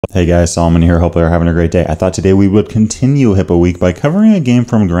Hey guys, Solomon here. Hope you're having a great day. I thought today we would continue Hippo Week by covering a game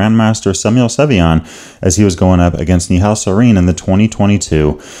from Grandmaster Samuel Sevian as he was going up against Nihal Sarin in the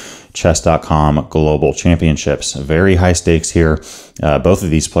 2022 Chess.com Global Championships. Very high stakes here. Both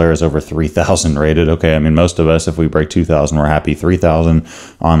of these players over 3,000 rated. Okay, I mean, most of us, if we break 2,000, we're happy. 3,000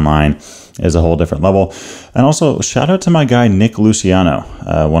 online is a whole different level. And also, shout out to my guy, Nick Luciano,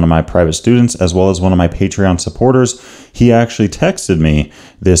 one of my private students, as well as one of my Patreon supporters. He actually texted me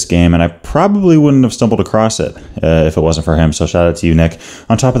this game, and I probably wouldn't have stumbled across it if it wasn't for him. So shout out to you, Nick.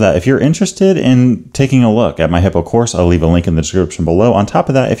 On top of that, if you're interested in taking a look at my Hippo course, I'll leave a link in the description below. On top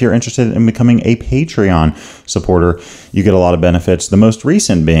of that, if you're interested in becoming a Patreon supporter, you get a lot of benefits. The most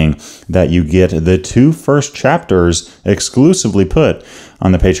recent being that you get the 2 first chapters exclusively put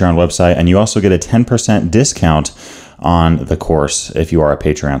on the Patreon website, and you also get a 10% discount on the course if you are a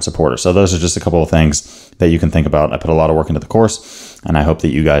Patreon supporter. So those are just a couple of things that you can think about. I put a lot of work into the course, and I hope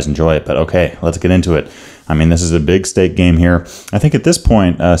that you guys enjoy it. But okay, let's get into it. I mean, this is a big stake game here. I think at this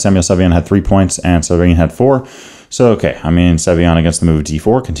point, Samuel Sevian had 3 points and Sevian had 4. So, okay, I mean, Sevian against the move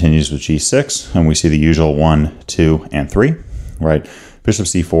d4 continues with g6, and we see the usual 1, 2, and 3, right? Bishop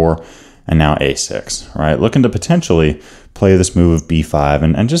c4, and now a6, right? Looking to potentially play this move of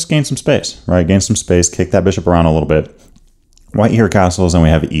b5 and just gain some space, right? Gain some space, kick that bishop around a little bit. White here castles, and we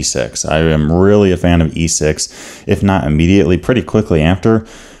have e6. I am really a fan of e6, if not immediately, pretty quickly after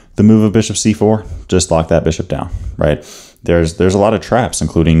the move of bishop c4. Just lock that bishop down, right? There's a lot of traps,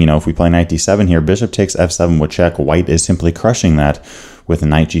 including, if we play knight d7 here, bishop takes f7 with check. White is simply crushing that with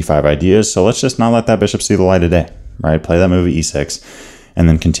knight g5 ideas. So let's just not let that bishop see the light of day, right? Play that move at e6 and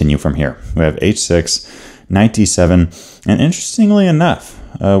then continue from here. We have h6, knight d7, and interestingly enough,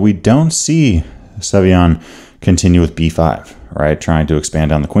 we don't see Sevian continue with b5, right? Trying to expand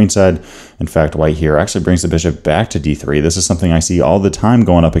down the queen side. In fact, white here actually brings the bishop back to d3. This is something I see all the time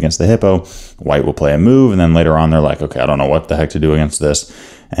going up against the Hippo. White will play a move, and then later on they're like, okay, I don't know what the heck to do against this,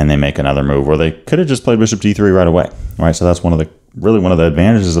 and they make another move where they could have just played bishop d3 right away, right? So that's one of the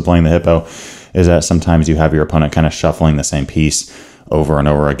advantages of playing the Hippo, is that sometimes you have your opponent kind of shuffling the same piece over and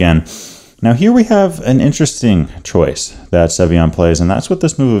over again. Now here we have an interesting choice that Sevian plays, and that's with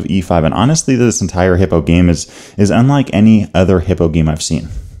this move of e5. And honestly, this entire Hippo game is unlike any other Hippo game I've seen.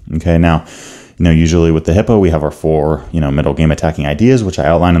 Okay, now, usually with the Hippo, we have our 4, middle game attacking ideas, which I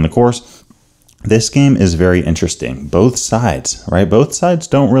outline in the course. This game is very interesting. Both sides, right? Both sides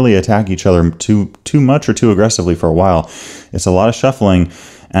don't really attack each other too much or too aggressively for a while. It's a lot of shuffling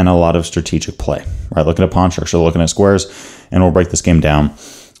and a lot of strategic play, right? Looking at pawn structure, looking at squares, and we'll break this game down.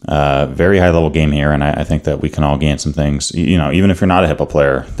 Very high level game here, and I think that we can all gain some things. Even if you're not a Hippo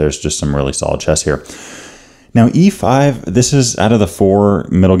player, there's just some really solid chess here. Now e5, this is out of the 4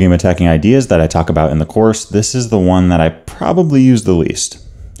 middle game attacking ideas that I talk about in the course. This is the one that I probably use the least,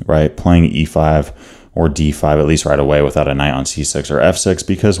 right? Playing e5 or d5 at least right away without a knight on c6 or f6,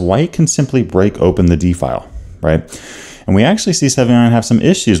 because white can simply break open the d file, right? And we actually see Sevian have some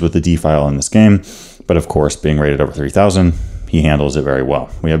issues with the d file in this game, but of course, being rated over 3,000, he handles it very well.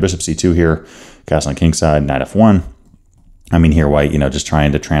 We have bishop c2 here, castle on king side, knight f1. I mean, here white, just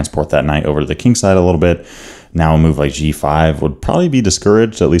trying to transport that knight over to the king side a little bit. Now a move like g5 would probably be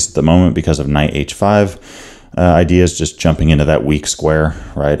discouraged, at least at the moment, because of knight h5 ideas, just jumping into that weak square,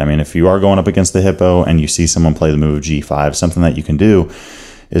 right? I mean, if you are going up against the Hippo and you see someone play the move of g5, something that you can do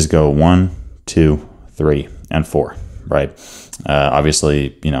is go 1, 2, 3, and 4, right?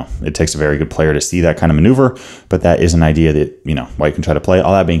 Obviously, it takes a very good player to see that kind of maneuver, but that is an idea that, white can try to play.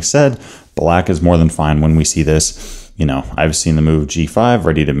 All that being said, black is more than fine when we see this. I've seen the move g5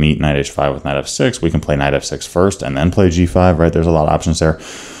 ready to meet knight h5 with knight f6. We can play knight f6 first and then play g5, right? There's a lot of options there.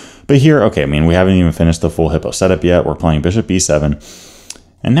 But here, okay, I mean, we haven't even finished the full Hippo setup yet. We're playing bishop e7.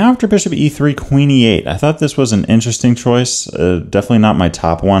 And now after bishop e3, queen e8. I thought this was an interesting choice. Definitely not my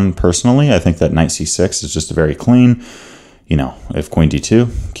top one personally. I think that knight c6 is just very clean. If queen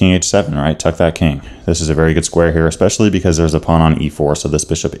d2, king h7, right? Tuck that king. This is a very good square here, especially because there's a pawn on e4, so this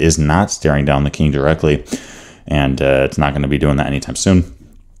bishop is not staring down the king directly, and it's not going to be doing that anytime soon.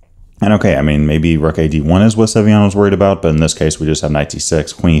 And okay, I mean, maybe rook a d1 is what Sevian was worried about, but in this case, we just have knight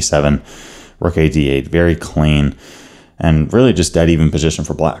d6, queen e7, rook a d8, very clean, and really just dead even position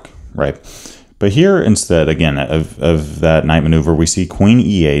for black, right? But here, instead, again, of that knight maneuver, we see queen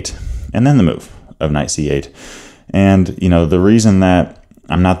e8, and then the move of knight c8. And, the reason that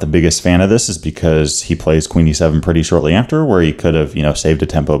I'm not the biggest fan of this is because he plays queen e7 pretty shortly after, where he could have, saved a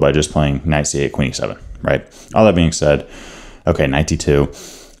tempo by just playing knight c8, queen e7, right? All that being said, okay, knight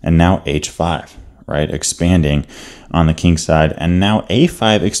d2, and now h5, right? Expanding on the king side, and now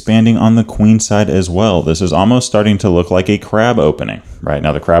a5 expanding on the queen side as well. This is almost starting to look like a crab opening, right?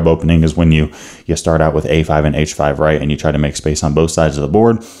 Now the crab opening is when you start out with a5 and h5, right? And you try to make space on both sides of the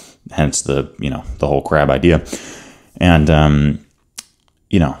board, hence the whole crab idea. And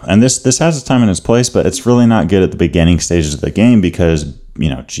and this has its time and its place, but it's really not good at the beginning stages of the game because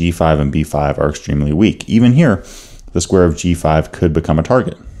g5 and b5 are extremely weak. Even here, the square of g5 could become a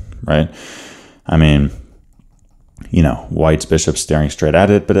target, right? I mean, white's bishop's staring straight at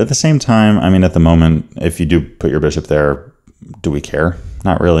it, but at the same time, I mean, at the moment, if you do put your bishop there, do we care?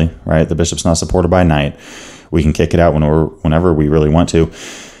 Not really, right? The bishop's not supported by knight. We can kick it out whenever we really want to.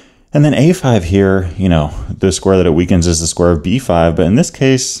 And then a5 here, the square that it weakens is the square of b5, but in this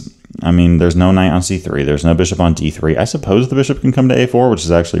case, I mean, there's no knight on c3, there's no bishop on d3. I suppose the bishop can come to a4, which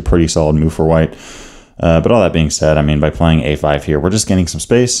is actually a pretty solid move for white. But all that being said, I mean, by playing a5 here, we're just gaining some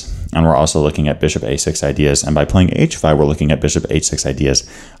space, and we're also looking at bishop a6 ideas. And by playing h5, we're looking at bishop h6 ideas.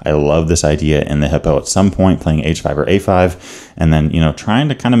 I love this idea in the hippo at some point, playing h5 or a5, and then, trying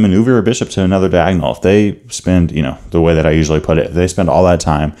to kind of maneuver a bishop to another diagonal. If they spend, the way that I usually put it, if they spend all that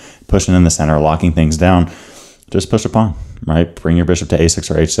time pushing in the center, locking things down, just push a pawn, right? Bring your bishop to a6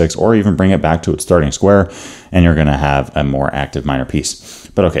 or h6, or even bring it back to its starting square, and you're going to have a more active minor piece.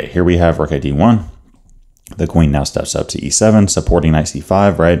 But okay, here we have rook at d1. The queen now steps up to e7, supporting knight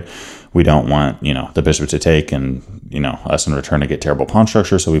c5, right? We don't want, the bishop to take and, us in return to get terrible pawn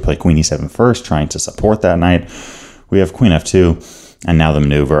structure. So we play queen e7 first, trying to support that knight. We have queen f2, and now the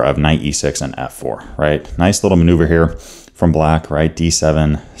maneuver of knight e6 and f4, right? Nice little maneuver here from black, right?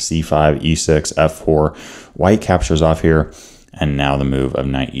 d7, c5, e6, f4. White captures off here, and now the move of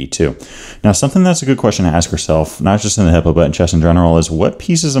knight e2. Now, something that's a good question to ask yourself, not just in the hippo, but in chess in general, is what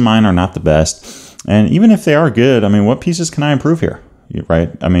pieces of mine are not the best? And even if they are good, I mean, what pieces can I improve here, right?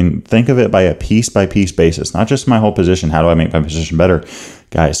 I mean, think of it by a piece-by-piece basis, not just my whole position. How do I make my position better?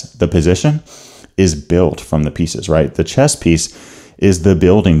 Guys, the position is built from the pieces, right? The chess piece is the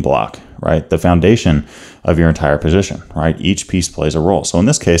building block, right? The foundation of your entire position, right? Each piece plays a role. So in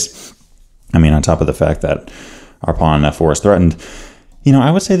this case, I mean, on top of the fact that our pawn on f4 is threatened, I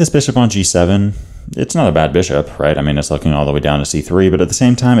would say this bishop on g7, it's not a bad bishop, right? I mean, it's looking all the way down to c3, but at the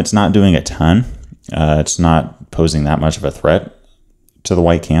same time, it's not doing a ton. It's not posing that much of a threat to the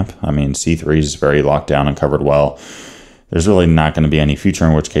white camp. I mean, c3 is very locked down and covered well. There's really not going to be any future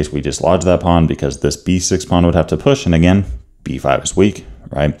in which case we dislodge that pawn because this b6 pawn would have to push. And again, b5 is weak,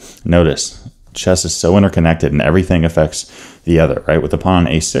 right? Notice, chess is so interconnected and everything affects the other, right? With the pawn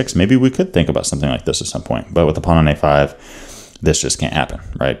on a6, maybe we could think about something like this at some point. But with the pawn on a5, this just can't happen,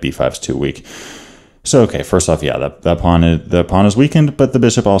 right? b5 is too weak. So, okay, first off, yeah, the pawn is weakened, but the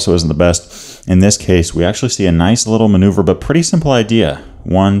bishop also isn't the best. In this case, we actually see a nice little maneuver, but pretty simple idea.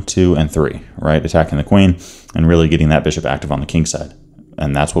 1, 2, and 3, right? Attacking the queen and really getting that bishop active on the king side.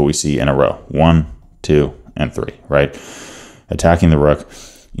 And that's what we see in a row. 1, 2, and 3, right? Attacking the rook.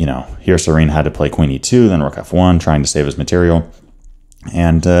 Here Serene had to play queen e2, then rook f1, trying to save his material.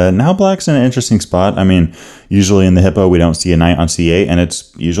 And now black's in an interesting spot. I mean, usually in the hippo, we don't see a knight on c8, and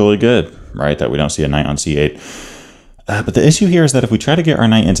it's usually good, right, that we don't see a knight on c8. But the issue here is that if we try to get our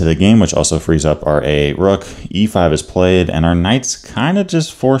knight into the game, which also frees up our a rook, e5 is played, and our knight's kind of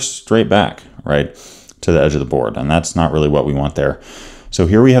just forced straight back, right, to the edge of the board. And that's not really what we want there. So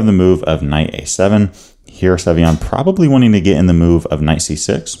here we have the move of knight a7. Here, Sevian probably wanting to get in the move of knight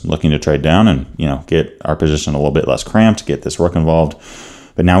c6, looking to trade down and, get our position a little bit less cramped, get this rook involved.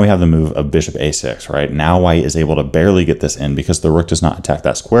 But now we have the move of bishop a6, right? Now white is able to barely get this in because the rook does not attack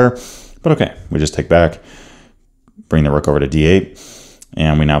that square. But okay, we just take back, bring the rook over to d8,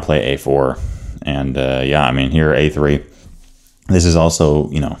 and we now play a4. And yeah, I mean, here a3. This is also,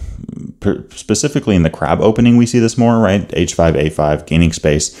 specifically in the crab opening, we see this more, right? h5, a5, gaining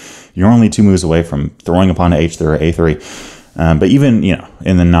space. You're only 2 moves away from throwing a pawn to h3 or a3. But even,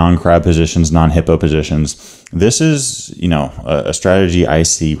 in the non-crab positions, non-hippo positions, this is, a strategy I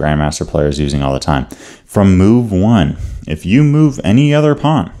see Grandmaster players using all the time. From move 1, if you move any other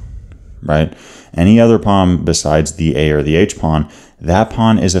pawn, right, any other pawn besides the a or the h pawn, that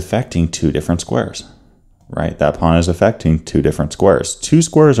pawn is affecting 2 different squares. Right, that pawn is affecting 2 different squares. 2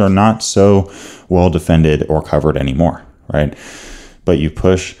 squares are not so well defended or covered anymore, right? But you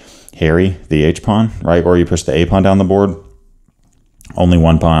push Harry, the h pawn, right, or you push the a pawn down the board. Only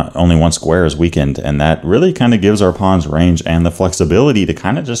one square is weakened, and that really kind of gives our pawns range and the flexibility to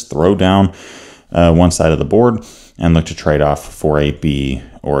kind of just throw down one side of the board and look to trade off for a b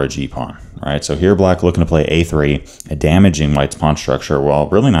or a g pawn, right? So here black looking to play a3, damaging white's pawn structure while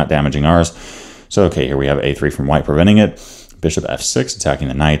really not damaging ours. So, okay, here we have a3 from white preventing it. Bishop f6, attacking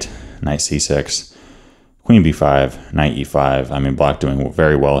the knight. Knight c6. queen b5, knight e5. I mean, black doing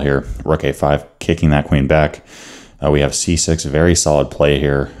very well here. Rook a5, kicking that queen back. We have c6, very solid play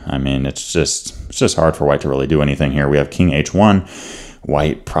here. I mean, it's just hard for white to really do anything here. We have king h1.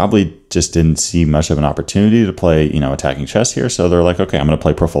 White probably just didn't see much of an opportunity to play, attacking chess here. So they're like, okay, I'm going to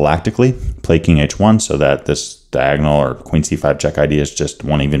play prophylactically, play king h1 so that this diagonal or queen c5 check ideas just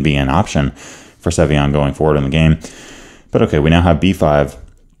won't even be an option for Sevian going forward in the game. But okay, we now have b5,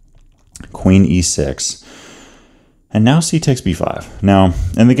 queen e6, and now c takes b5. Now,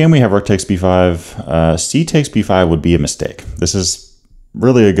 in the game we have rook takes b5. C takes b5 would be a mistake. This is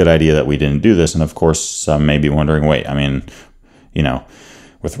really a good idea that we didn't do this. And of course, some may be wondering, wait, I mean,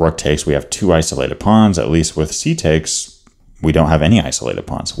 with rook takes, we have two isolated pawns. At least with c takes, we don't have any isolated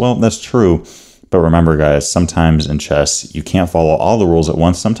pawns. Well, that's true. But remember, guys, sometimes in chess, you can't follow all the rules at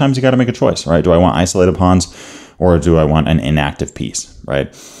once. Sometimes you got to make a choice, right? Do I want isolated pawns or do I want an inactive piece,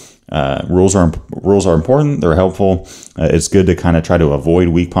 right? Rules are important. They're helpful. It's good to kind of try to avoid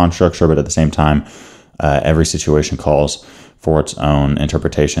weak pawn structure, but at the same time, every situation calls for its own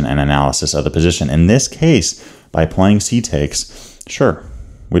interpretation and analysis of the position. In this case, by playing c takes, sure,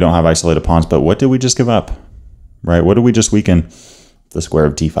 we don't have isolated pawns, but what did we just give up, right? What did we just weaken? The square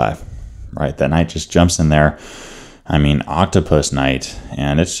of d5, right? That knight just jumps in there. I mean, octopus knight,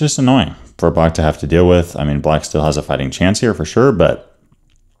 and it's just annoying for black to have to deal with. I mean, black still has a fighting chance here for sure, but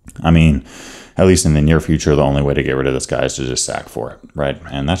I mean, at least in the near future, the only way to get rid of this guy is to just sack for it, right?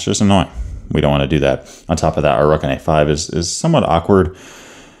 And that's just annoying. We don't want to do that. On top of that, our rook on a5 is somewhat awkward.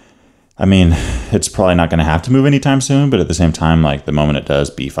 I mean, it's probably not going to have to move anytime soon, but at the same time, like the moment it does,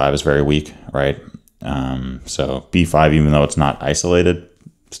 b5 is very weak, right? So b5, even though it's not isolated,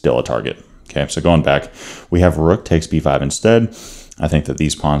 still a target. Okay, so going back, we have rook takes b5 instead. I think that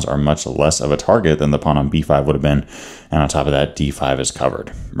these pawns are much less of a target than the pawn on b5 would have been. And on top of that, d5 is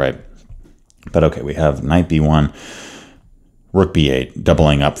covered, right? But okay, we have knight b1, rook b8,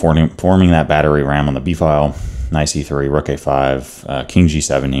 doubling up, forming that battery ram on the b file. Knight c3, rook a5, king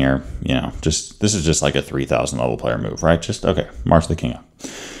g7 here. This is just like a 3,000 level player move, right? Just, okay, march the king up.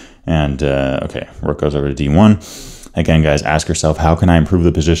 And, okay, rook goes over to d1. Again, guys, ask yourself, how can I improve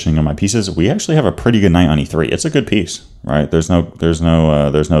the positioning of my pieces? We actually have a pretty good knight on e3. It's a good piece, right? There's no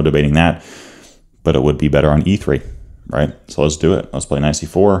debating that, but it would be better on e3, right? So let's do it. Let's play knight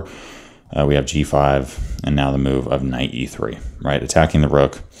c4. We have g5, and now the move of knight e3, right? Attacking the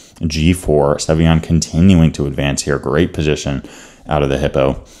rook. g4, Sevian continuing to advance here. Great position out of the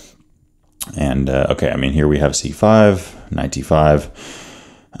hippo. And, okay, I mean, here we have c5, knight d5.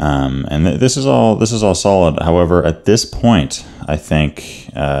 And this is all solid. However, at this point, I think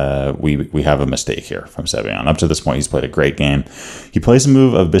we have a mistake here from Sevian. Up to this point, he's played a great game. He plays a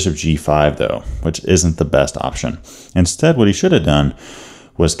move of bishop g5, though, which isn't the best option. Instead, what he should have done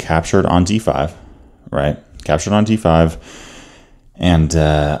was captured on d5, right? Captured on d5. And,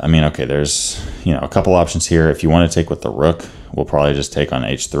 I mean, okay, there's, a couple options here. If you want to take with the rook, we'll probably just take on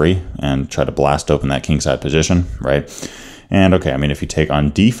h3 and try to blast open that kingside position, right? And okay, I mean, if you take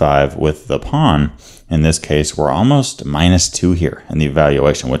on d5 with the pawn, in this case, we're almost -2 here in the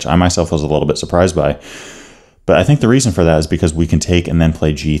evaluation, which I myself was a little bit surprised by. But I think the reason for that is because we can take and then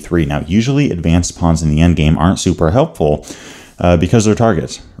play g3. Now, usually advanced pawns in the endgame aren't super helpful because they're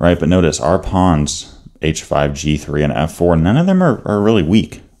targets, right? But notice our pawns, h5, g3, and f4, none of them are really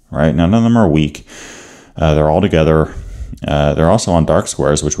weak, right? None of them are weak. They're all together. They're also on dark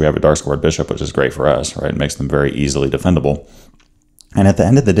squares, which we have a dark squared bishop, which is great for us, right? It makes them very easily defendable. And at the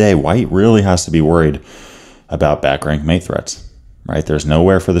end of the day, white really has to be worried about back rank mate threats, right? There's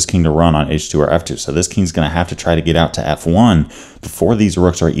nowhere for this king to run on h2 or f2. So this king's going to have to try to get out to f1 before these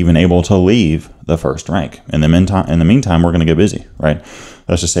rooks are even able to leave the first rank. In the meantime, we're going to get busy, right?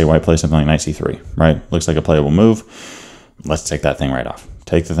 Let's just say white plays something like knight c3, right? Looks like a playable move. Let's take that thing right off.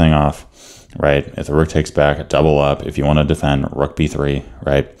 Take the thing off. Right, if the rook takes back, double up. If you want to defend, rook b3,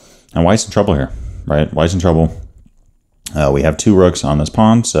 right? And white's in trouble here, right? White's in trouble. We have two rooks on this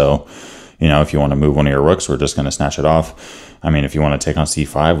pawn, so, if you want to move one of your rooks, we're just going to snatch it off. I mean, if you want to take on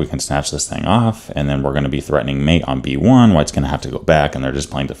c5, we can snatch this thing off, and then we're going to be threatening mate on b1. White's going to have to go back, and they're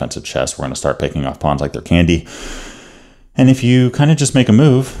just playing defensive chess. We're going to start picking off pawns like they're candy. And if you kind of just make a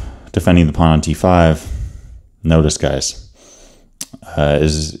move, defending the pawn on d5, notice, guys,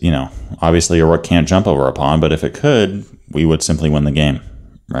 obviously a rook can't jump over a pawn, but if it could, we would simply win the game,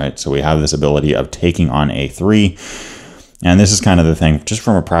 right? So we have this ability of taking on a3, and this is kind of the thing, just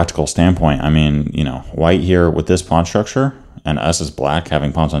from a practical standpoint. I mean, white here with this pawn structure, and us as black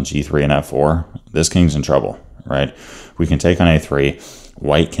having pawns on g3 and f4, this king's in trouble, right? We can take on a3.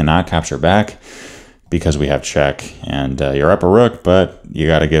 White cannot capture back. because we have check, and you're up a rook, but you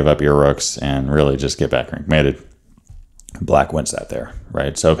got to give up your rooks and really just get back mated. Black wins that there,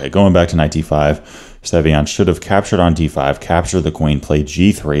 right? So, okay, going back to knight d5, Sevian should have captured on d5, captured the queen, played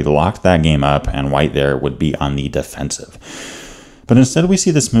g3, locked that game up, and white there would be on the defensive. But instead, we see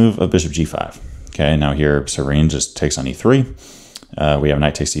this move of bishop g5. Okay, now here, Serene just takes on e3. We have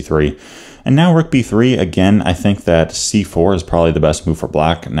knight takes e3. And now rook b3. Again, I think that c4 is probably the best move for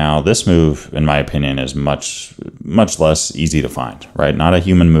black. Now, this move, in my opinion, is much less easy to find, right? Not a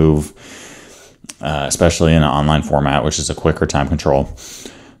human move, especially in an online format, which is a quicker time control.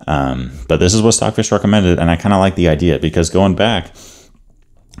 But this is what Stockfish recommended, and I kind of like the idea because going back,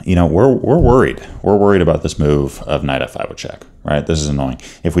 you know, we're worried. We're worried about this move of knight f5 with check, right? This is annoying.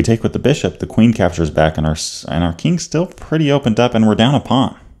 If we take with the bishop, the queen captures back, and our king's still pretty opened up, and we're down a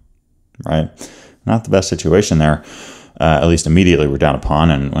pawn, right? Not the best situation there. At least immediately we're down a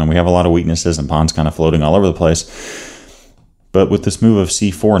pawn, and we have a lot of weaknesses, and pawns kind of floating all over the place. But with this move of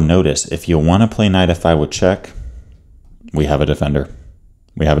c4, notice, if you want to play knight f5 with check, we have a defender.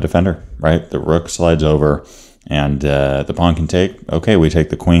 We have a defender, right? The rook slides over, and the pawn can take. Okay, we take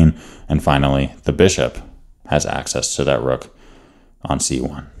the queen, and finally, the bishop has access to that rook on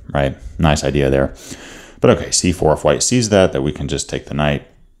c1, right? Nice idea there. But okay, c4, if white sees that we can just take the knight,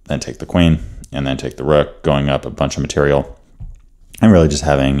 then take the queen, and then take the rook, going up a bunch of material, and really just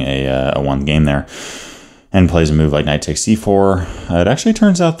having a one game there. And plays a move like knight takes c4. It actually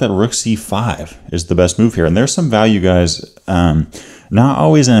turns out that rook c5 is the best move here. And there's some value, guys, not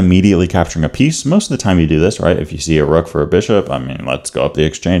always in immediately capturing a piece. Most of the time you do this, right? If you see a rook for a bishop, I mean, let's go up the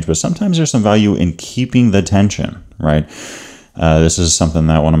exchange. But sometimes there's some value in keeping the tension, right? This is something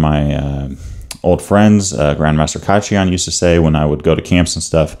that one of my old friends, Grandmaster Kachian, used to say when I would go to camps and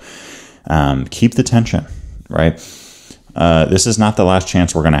stuff. Keep the tension, right? This is not the last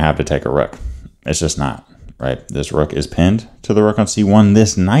chance we're going to have to take a rook. It's just not. Right, this rook is pinned to the rook on c1.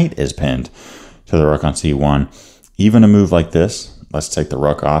 This knight is pinned to the rook on c1. Even a move like this, let's take the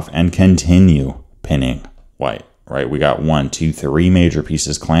rook off and continue pinning white, right? We got 1, 2, 3 major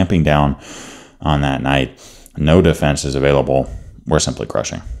pieces clamping down on that knight. No defense is available. We're simply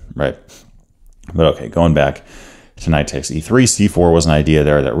crushing, right? But okay, going back to knight takes e3. c4 was an idea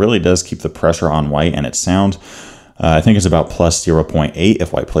there that really does keep the pressure on white, and it's sound. I think it's about plus 0.8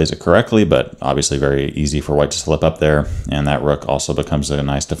 if white plays it correctly, but obviously very easy for white to slip up there. And that rook also becomes a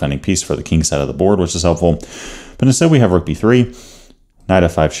nice defending piece for the king side of the board, which is helpful. But instead we have rook b3, knight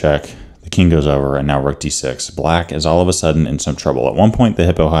f5 check, the king goes over, and now rook d6. Black is all of a sudden in some trouble. At one point the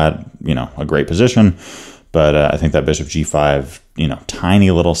Hippo had, you know, a great position, but I think that bishop g5, you know,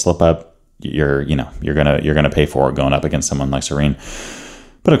 tiny little slip up, you're gonna pay for it going up against someone like Serene.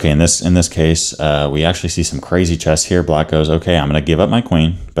 But okay, in this case, we actually see some crazy chess here. Black goes, okay, I'm going to give up my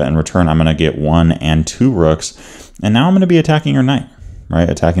queen, but in return, I'm going to get 1 and 2 rooks. And now I'm going to be attacking your knight, right?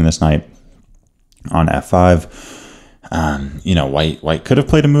 Attacking this knight on f5. You know, white could have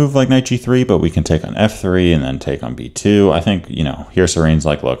played a move like knight g3, but we can take on f3 and then take on b2. I think, you know, here Serene's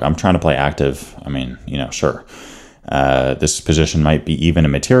like, look, I'm trying to play active. I mean, you know, sure. This position might be even in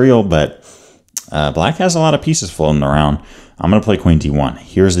material, but black has a lot of pieces floating around. I'm going to play queen d1.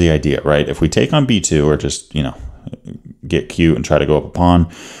 Here's the idea, right? If we take on b2 or just, you know, get cute and try to go up a pawn,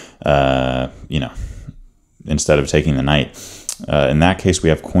 you know, instead of taking the knight, in that case, we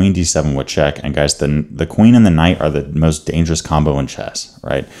have queen d7 with check. And guys, the queen and the knight are the most dangerous combo in chess,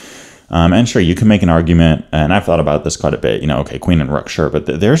 right? And sure, you can make an argument, and I've thought about this quite a bit, you know, okay, queen and rook, sure. But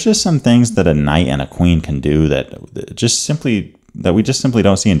there's just some things that a knight and a queen can do that we just simply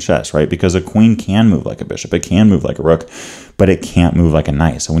don't see in chess, right? Because a queen can move like a bishop, it can move like a rook, but it can't move like a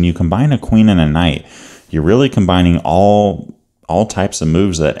knight. So when you combine a queen and a knight, you're really combining all types of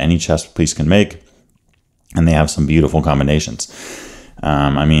moves that any chess piece can make, and they have some beautiful combinations.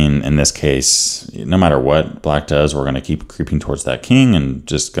 I mean, in this case, no matter what black does, we're going to keep creeping towards that king and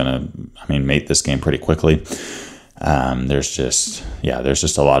just going to, I mean, mate this game pretty quickly. There's just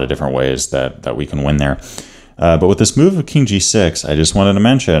a lot of different ways that we can win there. But with this move of king g6, I just wanted to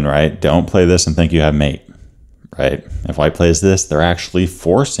mention, right, don't play this and think you have mate, right? If white plays this, they're actually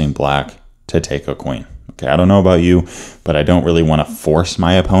forcing black to take a queen. Okay, I don't know about you, but I don't really want to force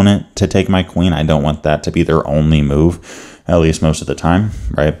my opponent to take my queen. I don't want that to be their only move, at least most of the time,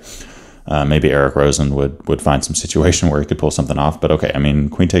 right? Maybe Eric Rosen would find some situation where he could pull something off, but okay, I mean,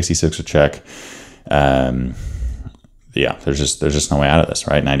 queen takes e6 with check. Yeah, there's just no way out of this,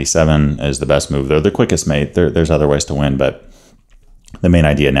 right? 97 is the best move. They're the quickest mate. There's other ways to win, but the main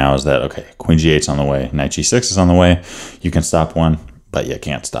idea now is that, okay, queen g8 is on the way, knight g6 is on the way. You can stop one, but you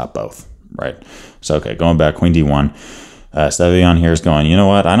can't stop both, right? So, okay, going back, queen d1. Sevion here is going, you know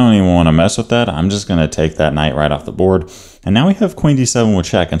what? I don't even want to mess with that. I'm just going to take that knight right off the board. And now we have queen d7 with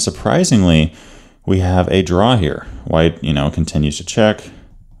check. And surprisingly, we have a draw here. White, you know, continues to check,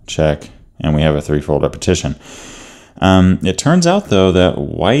 check, and we have a threefold repetition. It turns out, though, that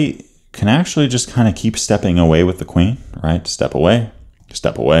white can actually just kind of keep stepping away with the queen, right? Step away,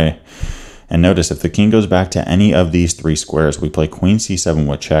 step away. And notice, if the king goes back to any of these three squares, we play queen c7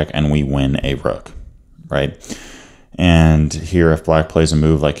 with check, and we win a rook, right? And here, if black plays a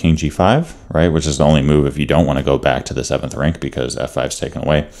move like king g5, right, which is the only move if you don't want to go back to the 7th rank because f5 is taken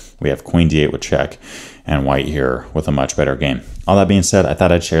away, we have queen d8 with check, and white here with a much better game. All that being said, I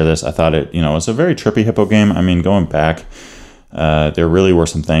thought I'd share this. I thought it, you know, it's a very trippy Hippo game. I mean, going back, there really were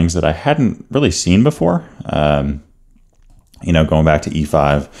some things that I hadn't really seen before. You know, going back to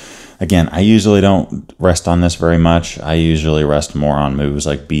e5. Again, I usually don't rest on this very much. I usually rest more on moves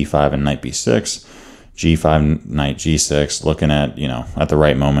like b5 and knight b6. G5, knight G6, looking at, you know, at the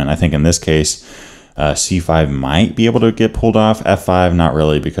right moment. I think in this case, C5 might be able to get pulled off. F5, not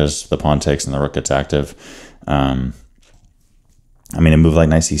really, because the pawn takes and the rook gets active. I mean, a move like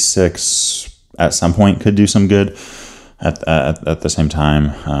knight C6 at some point could do some good. At the same time,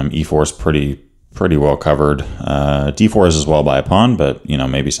 E4 is pretty well covered. D4 is as well by a pawn, but, you know,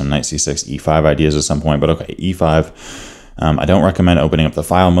 maybe some knight C6, E5 ideas at some point. But okay, E5. I don't recommend opening up the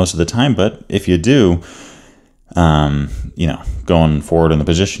file most of the time, but if you do, you know, going forward in the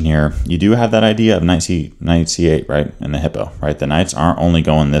position here, you do have that idea of knight c8, right, in the Hippo, right? The knights aren't only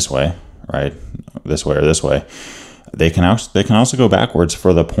going this way, right, this way or this way. They can also go backwards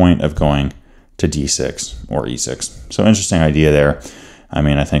for the point of going to d6 or e6. So interesting idea there. I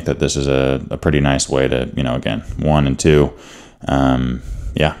mean, I think that this is a pretty nice way to, you know, again, 1 and 2.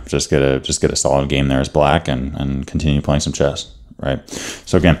 Yeah, just get a solid game there as black and continue playing some chess, right?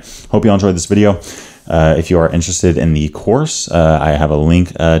 So again, hope you all enjoyed this video. If you are interested in the course, I have a link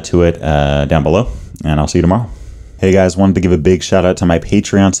to it down below, and I'll see you tomorrow. Hey guys, wanted to give a big shout out to my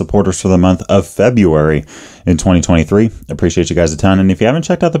Patreon supporters for the month of February in 2023. Appreciate you guys a ton. And if you haven't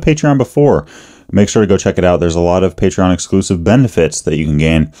checked out the Patreon before, make sure to go check it out. There's a lot of Patreon exclusive benefits that you can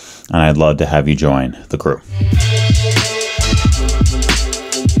gain, and I'd love to have you join the crew.